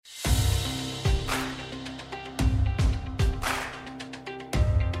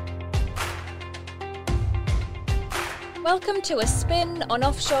Welcome to A Spin on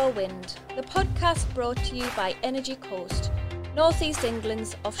Offshore Wind, the podcast brought to you by Energy Coast, North East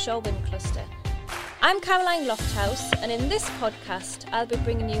England's offshore wind cluster. I'm Caroline Lofthouse, and in this podcast I'll be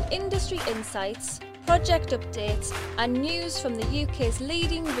bringing you industry insights, project updates and news from the UK's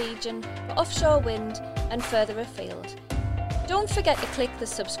leading region for offshore wind and further afield. Don't forget to click the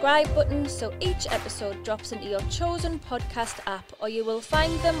subscribe button so each episode drops into your chosen podcast app, or you will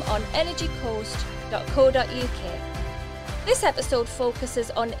find them on energycoast.co.uk. This episode focuses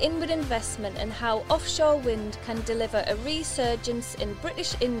on inward investment and how offshore wind can deliver a resurgence in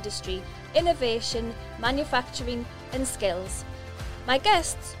British industry, innovation, manufacturing and skills. My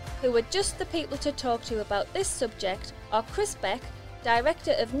guests, who are just the people to talk to about this subject, are Chris Beck,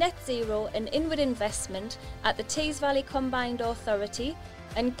 Director of Net Zero and Inward Investment at the Tees Valley Combined Authority,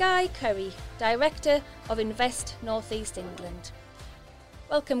 and Guy Curry, Director of Invest North East England.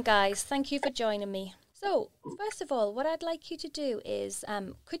 Welcome guys, thank you for joining me. So, first of all, what I'd like you to do is,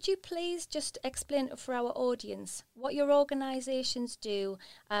 could you please just explain for our audience what your organisations do,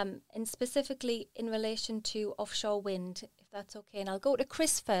 and specifically in relation to offshore wind, if that's okay. And I'll go to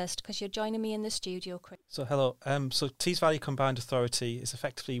Chris first, because you're joining me in the studio, Chris. So, hello. So Tees Valley Combined Authority is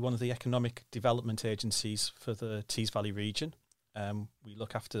effectively one of the economic development agencies for the Tees Valley region. We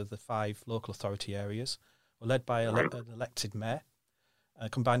look after the 5 local authority areas. We're led by an elected mayor.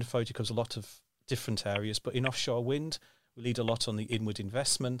 Combined Authority covers a lot of different areas, but in offshore wind we lead a lot on the inward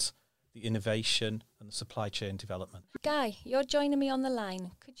investment, the innovation and the supply chain development. Guy, you're joining me on the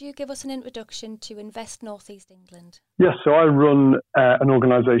line. Could you give us an introduction to Invest North East England? Yes, so I run an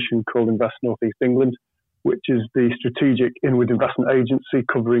organisation called Invest North East England, which is the strategic inward investment agency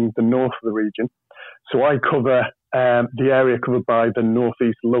covering the north of the region. So I cover the area covered by the North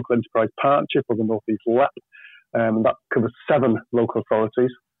East Local Enterprise Partnership, or the North East LEP, and that covers 7 local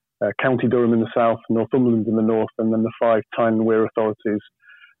authorities. County Durham in the south, Northumberland in the north, and then the 5 Tyne and Wear authorities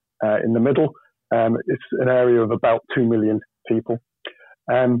in the middle. It's an area of about 2 million people.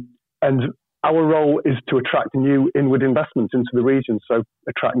 And our role is to attract new inward investments into the region, so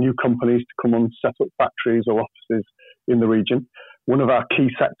attract new companies to come and set up factories or offices in the region. One of our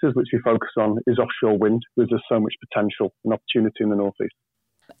key sectors which we focus on is offshore wind, where there's so much potential and opportunity in the North East.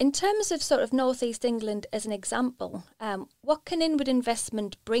 In terms of sort of North East England as an example, what can inward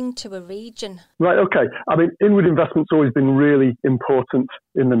investment bring to a region? Right, okay. I mean, inward investment's always been really important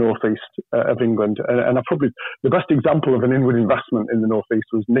in the North East of England. And probably the best example of an inward investment in the North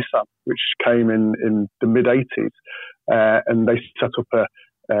East was Nissan, which came in the mid-80s. And they set up a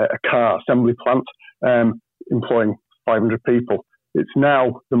car assembly plant employing 500 people. It's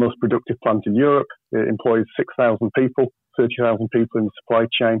now the most productive plant in Europe. It employs 6,000 people. 30,000 people in the supply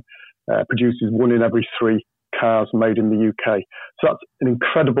chain, produces 1 in every 3 cars made in the UK. So that's an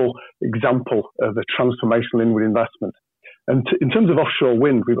incredible example of a transformational inward investment. And in terms of offshore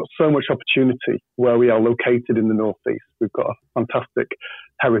wind, we've got so much opportunity where we are located in the North East. We've got a fantastic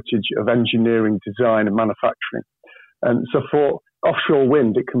heritage of engineering, design and manufacturing. And so for offshore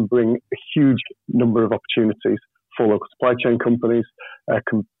wind, it can bring a huge number of opportunities for local supply chain companies,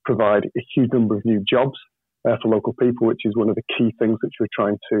 can provide a huge number of new jobs for local people, which is one of the key things which we're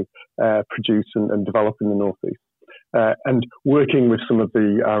trying to produce and develop in the North East. And working with some of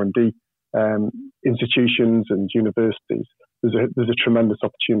the R&D institutions and universities, there's a tremendous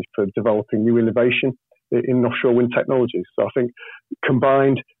opportunity for developing new innovation in offshore wind technologies. So I think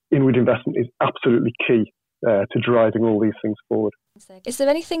combined inward investment is absolutely key to driving all these things forward. Is there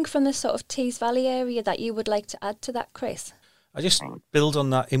anything from the sort of Tees Valley area that you would like to add to that, Chris? I just build on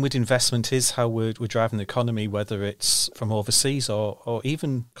that. Inward investment is how we're driving the economy, whether it's from overseas or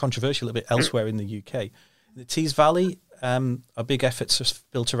even controversial a little bit elsewhere in the UK. In the Tees Valley, our big efforts are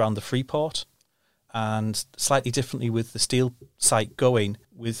built around the Freeport, and slightly differently with the steel site going,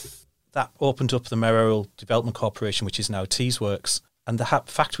 with that opened up the Mayoral Development Corporation, which is now Tees Works. And the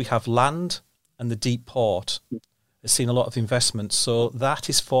fact we have land and the deep port has seen a lot of investment. So that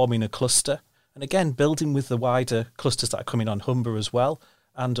is forming a cluster. And again, building with the wider clusters that are coming on Humber as well,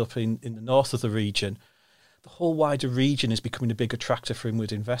 and up in the north of the region, the whole wider region is becoming a big attractor for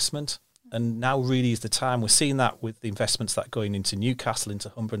inward investment. And now really is the time. We're seeing that with the investments that are going into Newcastle, into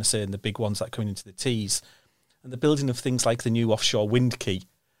Humber, and the big ones that are coming into the Tees. And the building of things like the new offshore wind quay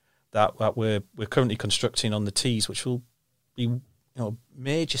that we're currently constructing on the Tees, which will be a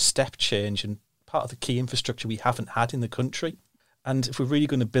major step change and part of the key infrastructure we haven't had in the country. And if we're really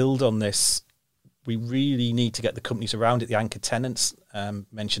going to build on this, we really need to get the companies around it, the anchor tenants.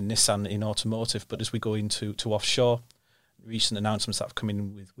 Mentioned Nissan in automotive, but as we go into offshore, recent announcements that have come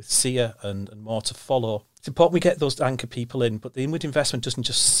in with SEA and more to follow. It's important we get those anchor people in, but the inward investment doesn't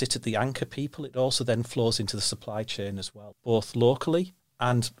just sit at the anchor people, it also then flows into the supply chain as well, both locally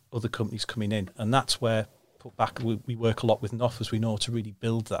and other companies coming in. And that's where we work a lot with NOF, as we know, to really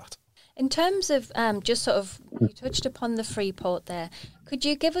build that. In terms of just sort of, you touched upon the Freeport there. Could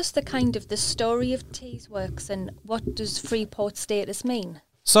you give us the story of Teesworks and what does Freeport status mean?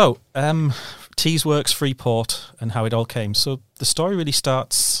 So, Teesworks, Freeport, and how it all came. So the story really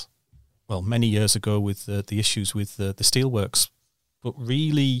starts, well, many years ago with the issues with the steelworks. But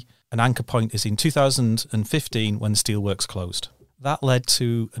really, an anchor point is in 2015 when the steelworks closed. That led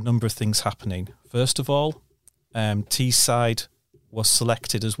to a number of things happening. First of all, Teesside was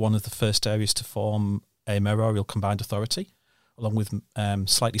selected as one of the first areas to form a mayoral combined authority, along with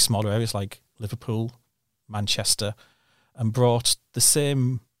slightly smaller areas like Liverpool, Manchester, and brought the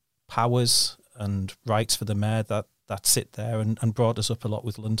same powers and rights for the mayor that sit there and brought us up a lot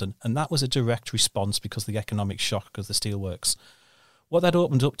with London. And that was a direct response because of the economic shock of the steelworks. What that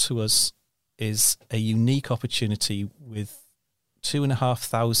opened up to us is a unique opportunity with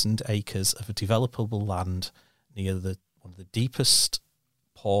 2,500 acres of developable land near one of the deepest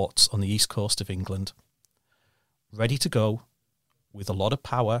ports on the east coast of England, ready to go, with a lot of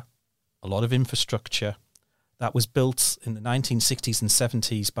power, a lot of infrastructure, that was built in the 1960s and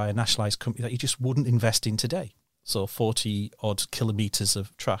 70s by a nationalised company that you just wouldn't invest in today. So 40-odd kilometres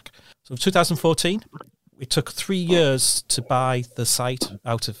of track. So in 2014, it took 3 years to buy the site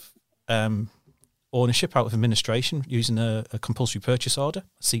out of ownership, out of administration, using a compulsory purchase order,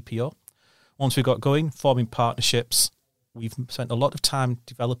 a CPO. Once we got going, forming partnerships, we've spent a lot of time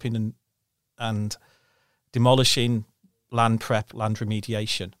developing and demolishing land prep, land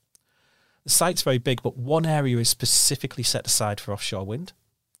remediation. The site's very big, but one area is specifically set aside for offshore wind.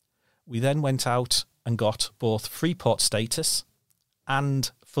 We then went out and got both Freeport status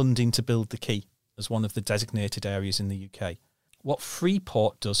and funding to build the quay as one of the designated areas in the UK. What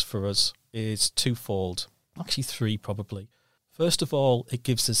Freeport does for us is twofold, actually three probably. First of all, it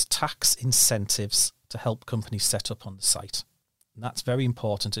gives us tax incentives to help companies set up on the site. And that's very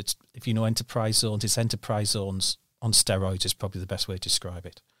important. It's, if you know enterprise zones, it's enterprise zones on steroids is probably the best way to describe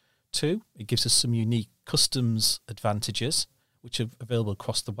it. Two, it gives us some unique customs advantages, which are available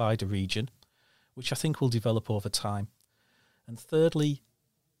across the wider region, which I think will develop over time. And thirdly,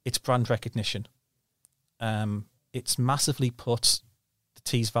 it's brand recognition. It's massively put the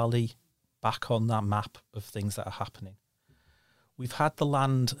Tees Valley back on that map of things that are happening. We've had the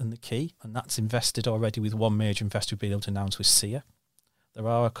land and the quay, and that's invested already with one major investor we've been able to announce with SEA. There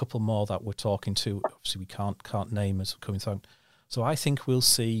are a couple more that we're talking to. Obviously, we can't name as coming through. So I think we'll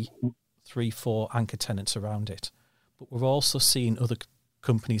see 3-4 anchor tenants around it. But we're also seeing other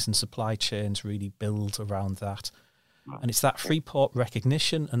companies and supply chains really build around that. And it's that Freeport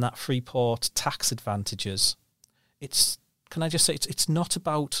recognition and that Freeport tax advantages. Can I just say, it's not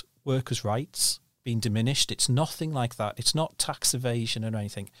about workers' rights being diminished. It's nothing like that. It's not tax evasion or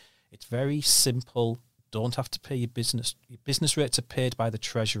anything. It's very simple. Don't have to pay your business. Your business rates are paid by the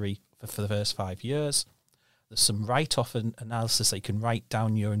Treasury for the first 5 years. There's some write-off analysis that you can write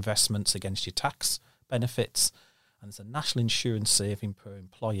down your investments against your tax benefits, and there's a national insurance saving per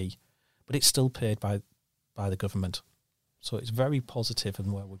employee, but it's still paid by the government. So it's very positive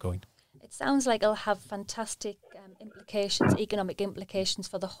in where we're going. It sounds like it'll have fantastic implications, economic implications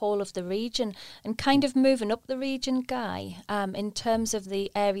for the whole of the region, and kind of moving up the region, Guy, in terms of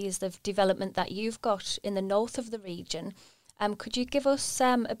the areas of development that you've got in the north of the region. Could you give us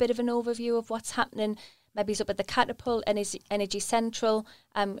a bit of an overview of what's happening? Maybe it's up at the Catapult, Energy Central.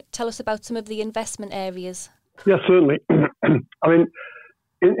 Tell us about some of the investment areas. Yeah, certainly. I mean,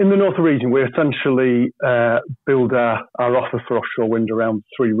 in the north region, we essentially build our offer for offshore wind around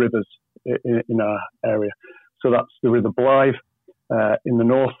 3 rivers in our area. So that's the River Blythe in the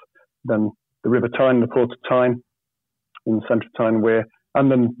north, then the River Tyne, the Port of Tyne in the centre of Tyne Weir,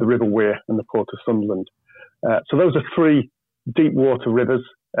 and then the River Wear and the Port of Sunderland. So those are 3 deep water rivers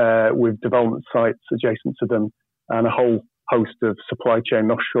with development sites adjacent to them and a whole host of supply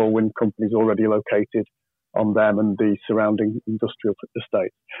chain offshore wind companies already located on them and the surrounding industrial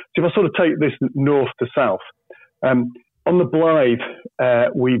estates. So if I sort of take this north to south, on the Blythe,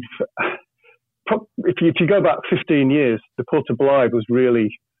 if you go back 15 years, the Port of Blythe was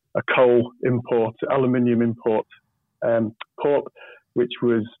really a coal import, aluminium import port, which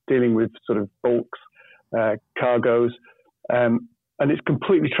was dealing with sort of bulks, cargoes, and it's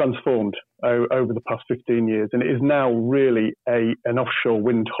completely transformed over the past 15 years. And it is now really an offshore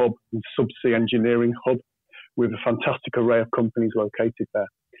wind hub and subsea engineering hub with a fantastic array of companies located there.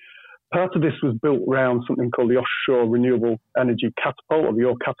 Part of this was built around something called the Offshore Renewable Energy Catapult, or the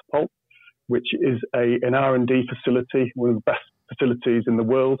OR Catapult, which is an R&D facility, one of the best facilities in the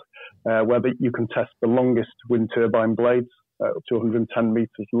world, where you can test the longest wind turbine blades, up to 110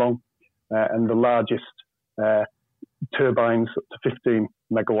 metres long, and the largest turbines, up to 15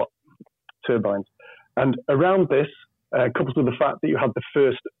 megawatt turbines. And around this, coupled with the fact that you had the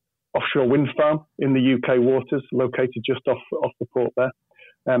first offshore wind farm in the UK waters, located just off the port there,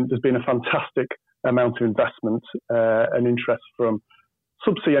 there's been a fantastic amount of investment and interest from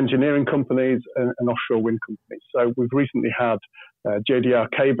subsea engineering companies and offshore wind companies. So we've recently had JDR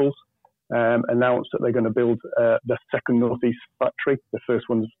Cables announced that they're going to build their second Northeast factory. The first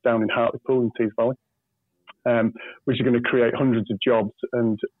one's down in Hartlepool in Tees Valley, which is going to create hundreds of jobs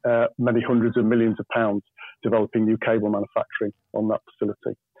and many hundreds of millions of pounds developing new cable manufacturing on that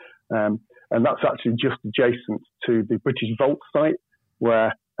facility. And that's actually just adjacent to the British Volt site,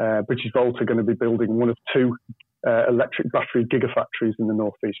 where British Volt are going to be building one of two electric battery gigafactories in the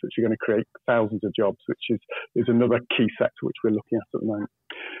northeast, which are going to create thousands of jobs, which is another key sector which we're looking at the moment.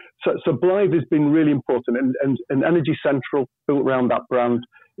 So Blythe has been really important, and Energy Central, built around that brand,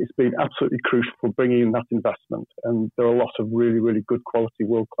 it's been absolutely crucial for bringing in that investment. And there are a lot of really, really good quality,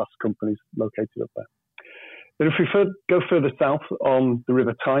 world-class companies located up there. But if we go further south on the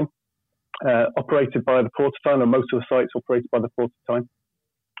River Tyne, operated by the Port of Tyne, or most of the sites operated by the Port of Tyne.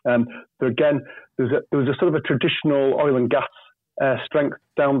 So again, there was a sort of a traditional oil and gas strength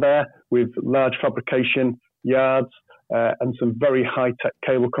down there, with large fabrication yards and some very high-tech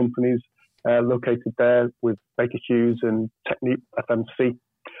cable companies located there, with Baker Hughes and Technip FMC.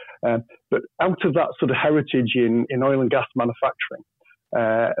 But out of that sort of heritage in oil and gas manufacturing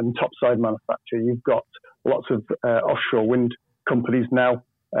and topside manufacture, you've got lots of offshore wind companies now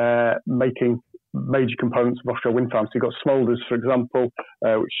making major components of offshore wind farms. So you've got Smulders, for example,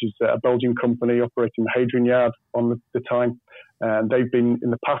 which is a Belgian company operating the Hadrian Yard on the Tyne. And they've been in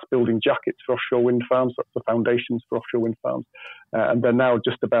the past building jackets for offshore wind farms, that's the foundations for offshore wind farms. And they're now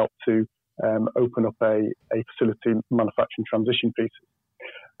just about to open up a facility manufacturing transition pieces.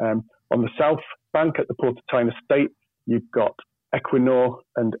 On the south bank at the Port of Tyne Estate, you've got Equinor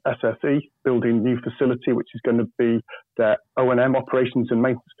and SSE building new facility, which is going to be their O&M operations and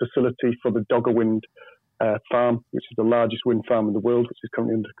maintenance facility for the Dogger Wind farm, which is the largest wind farm in the world, which is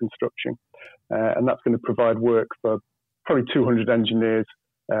currently under construction. And that's going to provide work for probably 200 engineers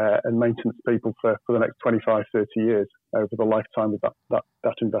and maintenance people for the next 25, 30 years over the lifetime of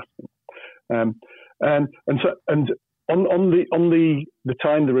that investment. And on the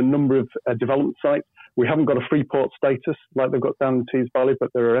Tyne, there are a number of development sites. We haven't got a free port status like they've got down in Tees Valley, but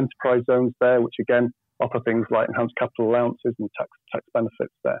there are enterprise zones there, which again offer things like enhanced capital allowances and tax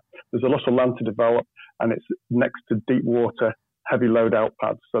benefits there. There's a lot of land to develop, and it's next to deep water, heavy load out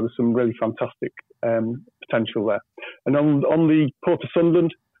pads. So there's some really fantastic potential there. And on the Port of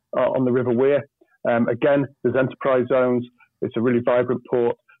Sunderland, on the River Wear, again, there's enterprise zones. It's a really vibrant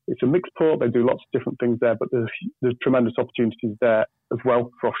port. It's a mixed port. They do lots of different things there, but there's tremendous opportunities there as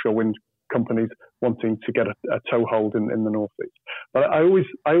well for offshore wind companies wanting to get a toehold in the northeast. But I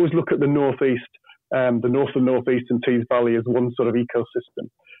always look at the northeast, the north and northeast and Tees Valley as one sort of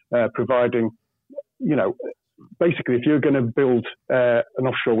ecosystem, providing, basically if you're going to build an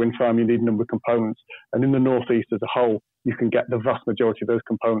offshore wind farm, you need a number of components. And in the northeast as a whole, you can get the vast majority of those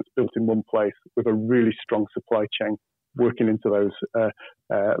components built in one place with a really strong supply chain working into those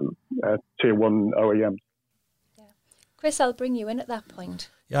tier one OEMs. Chris, I'll bring you in at that point.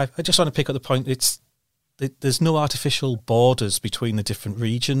 Yeah, I just want to pick up the point. There's no artificial borders between the different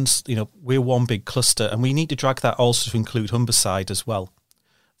regions. We're one big cluster, and we need to drag that also to include Humberside as well.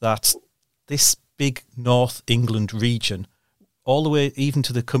 That this big North England region, all the way even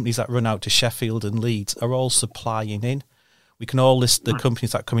to the companies that run out to Sheffield and Leeds, are all supplying in. We can all list the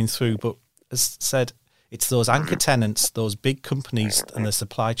companies that are coming through, but as said, it's those anchor tenants, those big companies and the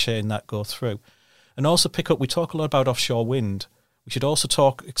supply chain that go through. And also we talk a lot about offshore wind. We should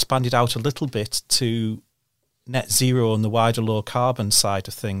also expand it out a little bit to net zero and the wider low carbon side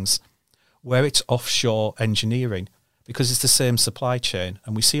of things, where it's offshore engineering, because it's the same supply chain.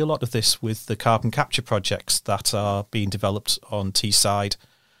 And we see a lot of this with the carbon capture projects that are being developed on Teesside,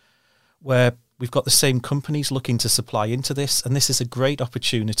 where we've got the same companies looking to supply into this. And this is a great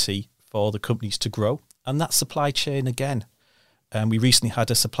opportunity for the companies to grow. And that supply chain again. And we recently had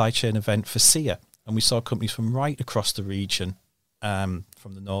a supply chain event for SEA, and we saw companies from right across the region,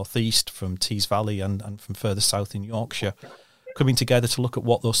 from the northeast, from Tees Valley and from further south in Yorkshire, coming together to look at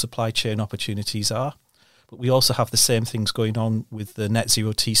what those supply chain opportunities are. But we also have the same things going on with the Net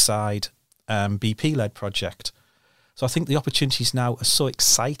Zero Teesside BP-led project. So I think the opportunities now are so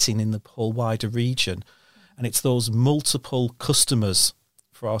exciting in the whole wider region, and it's those multiple customers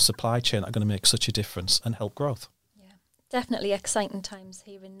for our supply chain that are going to make such a difference and help growth. Definitely exciting times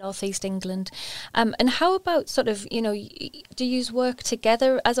here in North East England. And how about sort of, do you work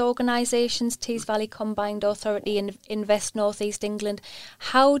together as organisations, Tees Valley Combined Authority and Invest North East England?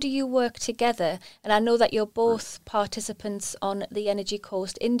 How do you work together? And I know that you're both participants on the Energy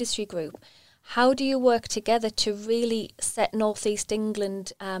Coast Industry Group. How do you work together to really set North East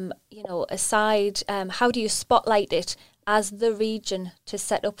England, aside? How do you spotlight it as the region to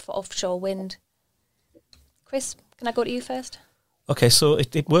set up for offshore wind? Chris, can I go to you first? Okay, so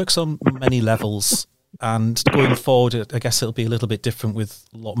it works on many levels, and going forward, I guess it'll be a little bit different with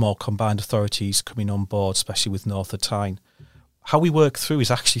a lot more combined authorities coming on board, especially with North of Tyne. How we work through is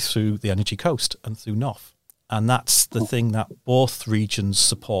actually through the Energy Coast and through NOF, and that's the thing that both regions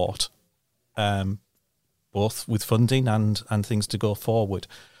support, both with funding and things to go forward.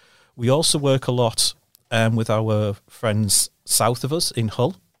 We also work a lot with our friends south of us in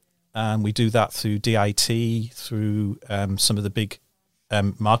Hull. And we do that through DIT, through some of the big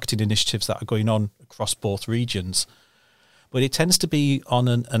marketing initiatives that are going on across both regions. But it tends to be on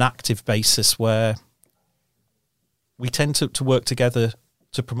an active basis where we tend to work together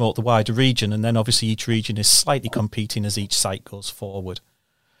to promote the wider region. And then obviously each region is slightly competing as each site goes forward.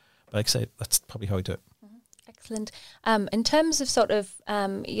 But like I say, that's probably how we do it. Excellent. In terms of sort of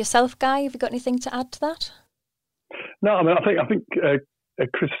yourself, Guy, have you got anything to add to that? No, I mean, I think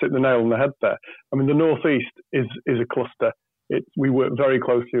Chris hit the nail on the head there. I mean, the North East is a cluster. We work very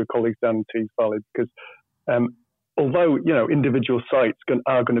closely with colleagues down in Tees Valley because although, individual sites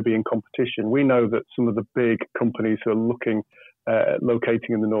are going to be in competition, we know that some of the big companies who are looking at locating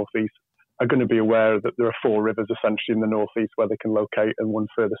in the North East are going to be aware that there are 4 rivers essentially in the North East where they can locate, and one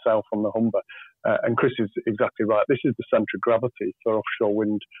further south on the Humber. And Chris is exactly right. This is the centre of gravity for offshore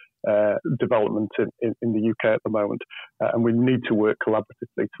wind development in the UK at the moment. And we need to work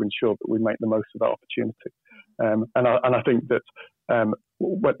collaboratively to ensure that we make the most of that opportunity. And I think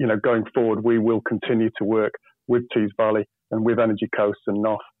that, going forward, we will continue to work with Tees Valley and with Energy Coast and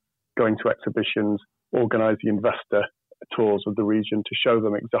NOF, going to exhibitions, organising investor tours of the region to show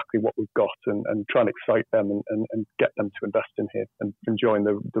them exactly what we've got and try and excite them and get them to invest in here and join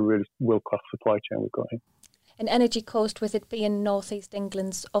the really world-class supply chain we've got here. And Energy Coast, with it being North East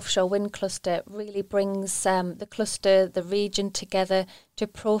England's offshore wind cluster, really brings the cluster, the region together to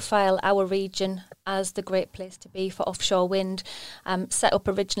profile our region as the great place to be for offshore wind, set up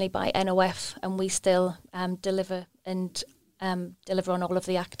originally by NOF, and we still deliver on all of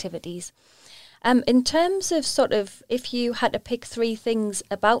the activities. In terms of sort of, if you had to pick 3 things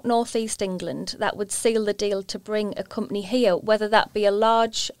about North East England that would seal the deal to bring a company here, whether that be a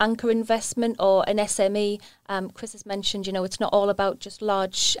large anchor investment or an SME, Chris has mentioned, it's not all about just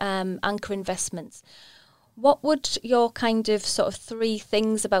large anchor investments. What would your kind of sort of 3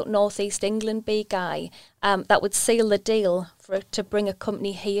 things about North East England be, Guy, that would seal the deal to bring a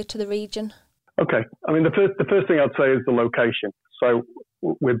company here to the region? Okay. I mean, the first thing I'd say is the location. So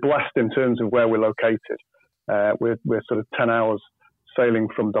we're blessed in terms of where we're located. We're sort of 10 hours sailing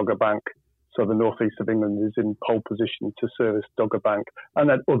from Dogger Bank. So the northeast of England is in pole position to service Dogger Bank and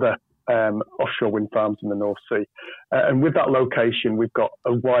then other offshore wind farms in the North Sea. And with that location, we've got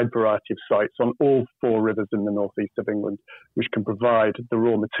a wide variety of sites on all 4 rivers in the northeast of England, which can provide the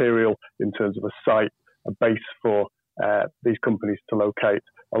raw material in terms of a site, a base for these companies to locate,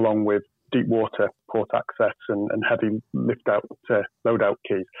 along with deep water port access and heavy lift out load out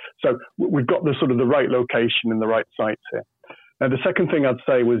quays. So we've got the sort of the right location and the right sites here. Now the second thing I'd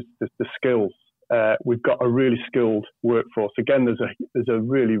say was the skills. We've got a really skilled workforce. Again, there's a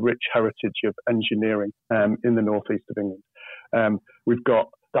really rich heritage of engineering in the northeast of England. We've got,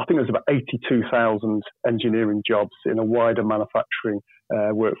 I think there's about 82,000 engineering jobs in a wider manufacturing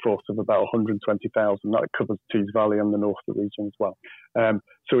workforce of about 120,000. That covers Tees Valley and the north of the region as well.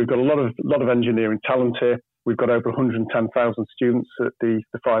 So we've got a lot of engineering talent here. We've got over 110,000 students at the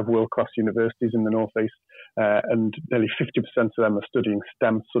 5 world-class universities in the northeast, and nearly 50% of them are studying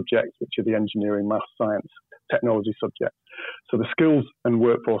STEM subjects, which are the engineering, maths, science, technology subjects. So the skills and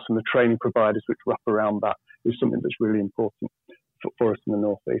workforce and the training providers which wrap around that is something that's really important for us in the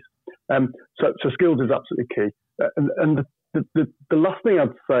northeast. So skills is absolutely key. And the last thing I'd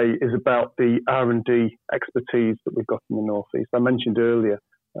say is about the R&D expertise that we've got in the northeast. I mentioned earlier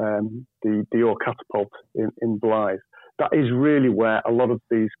the ore catapult in Blythe. That is really where a lot of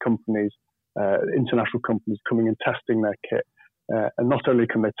these companies, international companies, coming and testing their kit. And not only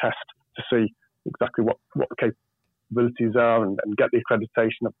can they test to see exactly what capabilities are and get the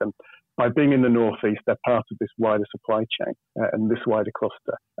accreditation of them. By being in the northeast, they're part of this wider supply chain and this wider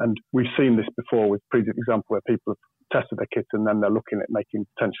cluster. And we've seen this before with previous example where people have tested their kits and then they're looking at making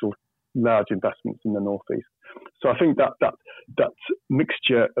potential large investments in the northeast. So I think that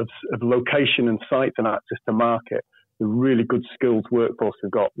mixture of location and site and access to market, the really good skilled workforce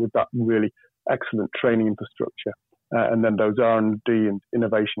we've got with that really excellent training infrastructure, and then those R&D and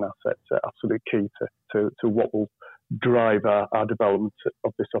innovation assets are absolutely key to what will drive our development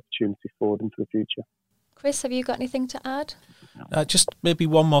of this opportunity forward into the future. Chris, have you got anything to add? Just maybe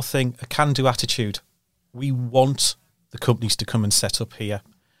one more thing, a can-do attitude. We want the companies to come and set up here.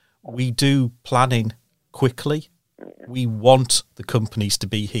 We do planning quickly. We want the companies to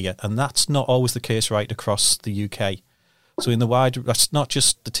be here, and that's not always the case right across the UK. So in the wider, that's not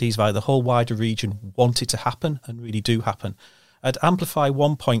just the Tees Valley, the whole wider region want it to happen and really do happen. I'd amplify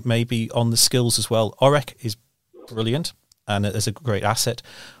one point maybe on the skills as well. OREC is brilliant and it is a great asset.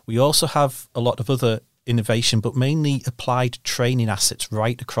 We also have a lot of other innovation, but mainly applied training assets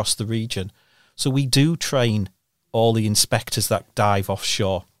right across the region. So we do train all the inspectors that dive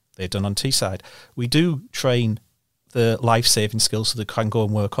offshore. They're done on Teesside. We do train the life-saving skills so they can go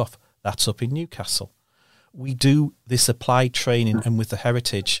and work off. That's up in Newcastle. We do this applied training and with the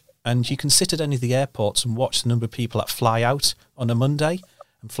heritage, and you can sit at any of the airports and watch the number of people that fly out on a Monday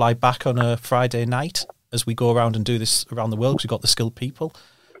and fly back on a Friday night as we go around and do this around the world because we've got the skilled people.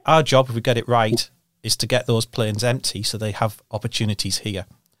 Our job, if we get it right, is to get those planes empty so they have opportunities here.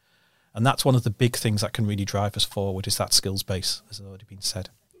 And that's one of the big things that can really drive us forward is that skills base, as has already been said.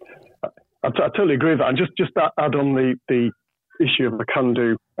 I totally agree with that. And just to add on the issue of the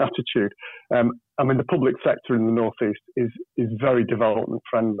can-do attitude, I mean, the public sector in the northeast is very development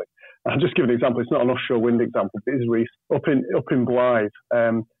friendly. I'll just give an example. It's not an offshore wind example, but it is up in Blythe.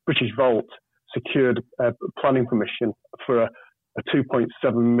 British Volt secured planning permission for a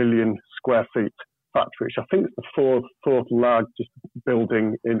 2.7 million square feet factory, which I think is the fourth largest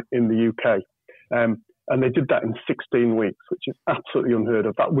building in the UK. And they did that in 16 weeks, which is absolutely unheard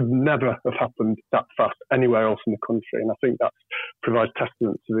of. That would never have happened that fast anywhere else in the country. And I think that provides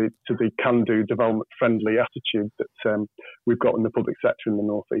testament to the can-do, development-friendly attitude that we've got in the public sector in the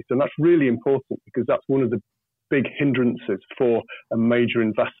northeast. And that's really important because that's one of the big hindrances for a major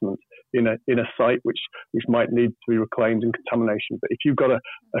investment in a site which might need to be reclaimed and contamination. But if you've got a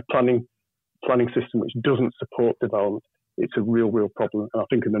planning system which doesn't support development, it's a real problem. And I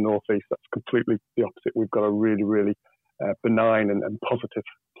think in the northeast, that's completely the opposite. We've got a really, really benign and positive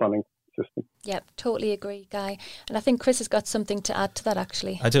planning system. Yep, totally agree, Guy. And I think Chris has got something to add to that,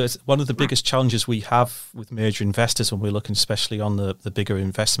 actually. I do. It's one of the biggest challenges we have with major investors when we're looking especially on the bigger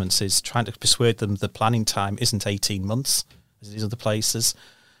investments is trying to persuade them the planning time isn't 18 months, as these other places.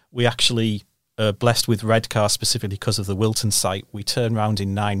 We actually are blessed with Redcar specifically because of the Wilton site. We turn around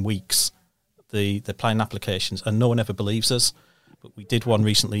in 9 weeks the planning applications, and no one ever believes us. But we did one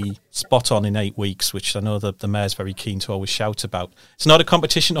recently, spot on in 8 weeks, which I know the Mayor's very keen to always shout about. It's not a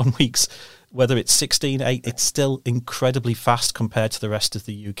competition on weeks, whether it's 16, 8, it's still incredibly fast compared to the rest of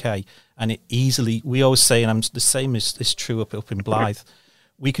the UK. And it easily, we always say, and the same is true up in Blythe,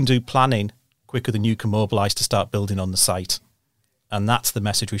 we can do planning quicker than you can mobilise to start building on the site. And that's the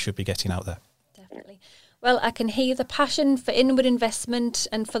message we should be getting out there. Definitely. Well, I can hear the passion for inward investment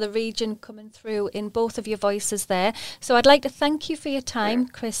and for the region coming through in both of your voices there. So I'd like to thank you for your time,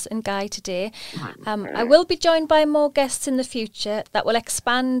 Chris and Guy, today. I will be joined by more guests in the future that will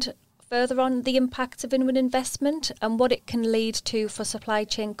expand further on the impacts of inward investment and what it can lead to for supply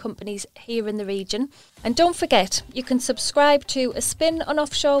chain companies here in the region. And don't forget, you can subscribe to A Spin on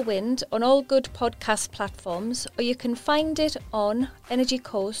Offshore Wind on all good podcast platforms, or you can find it on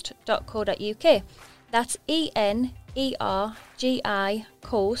energycoast.co.uk. That's ENERGI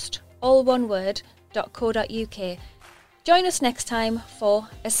coast, all one word, .co.uk. Join us next time for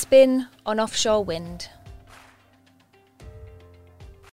A Spin on Offshore Wind.